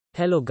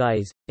Hello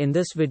guys, in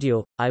this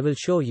video, I will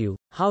show you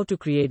how to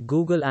create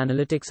Google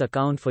Analytics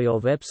account for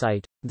your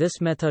website. This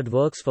method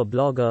works for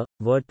Blogger,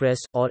 WordPress,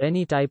 or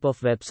any type of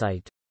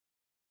website.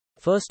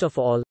 First of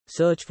all,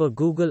 search for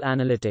Google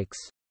Analytics.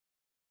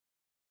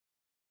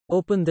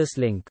 Open this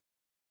link.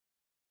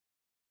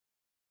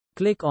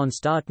 Click on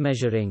Start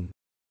Measuring.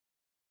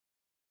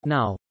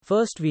 Now,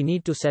 first we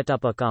need to set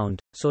up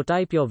account, so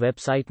type your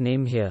website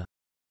name here.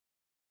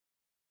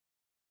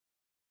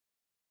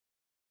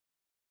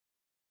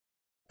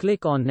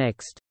 Click on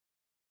Next.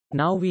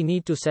 Now we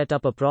need to set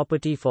up a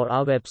property for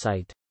our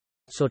website.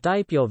 So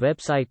type your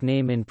website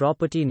name in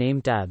Property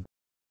Name tab.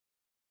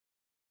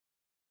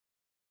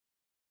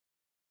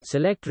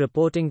 Select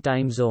Reporting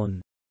Time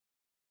Zone.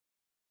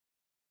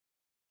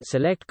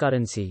 Select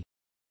Currency.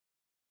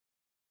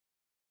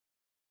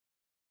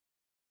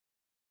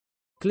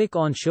 Click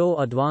on Show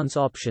Advanced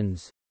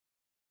Options.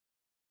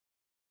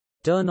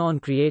 Turn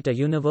on Create a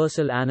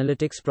Universal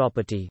Analytics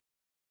property.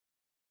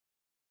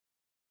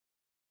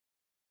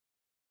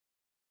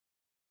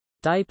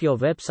 Type your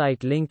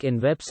website link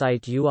in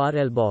website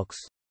URL box.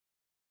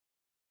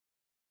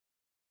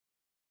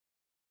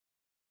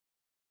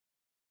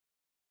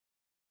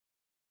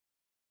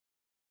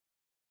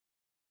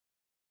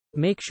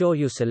 Make sure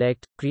you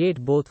select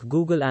Create both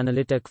Google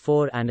Analytics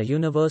 4 and a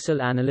Universal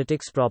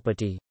Analytics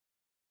property.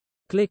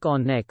 Click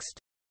on Next.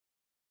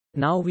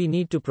 Now we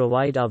need to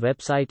provide our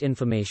website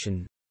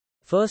information.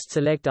 First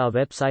select our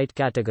website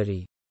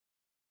category.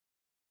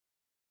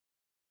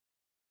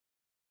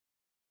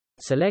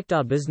 Select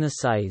our business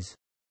size.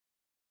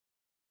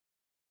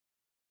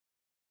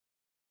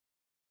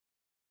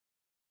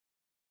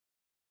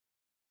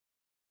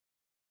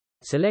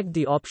 Select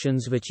the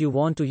options which you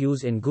want to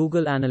use in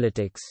Google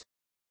Analytics.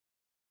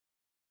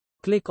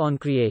 Click on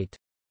Create.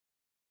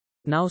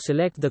 Now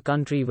select the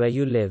country where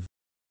you live.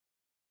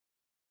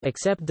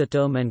 Accept the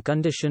term and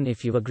condition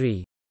if you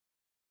agree.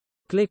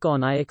 Click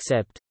on I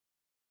accept.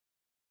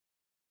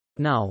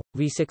 Now,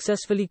 we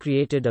successfully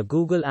created a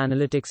Google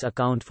Analytics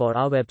account for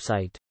our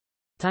website.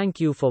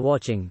 Thank you for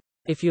watching.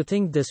 If you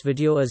think this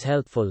video is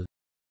helpful,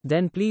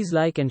 then please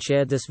like and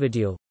share this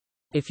video.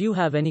 If you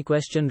have any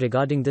question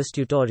regarding this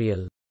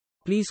tutorial,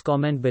 please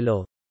comment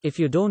below. If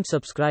you don't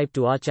subscribe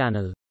to our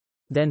channel,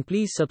 then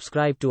please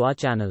subscribe to our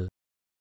channel.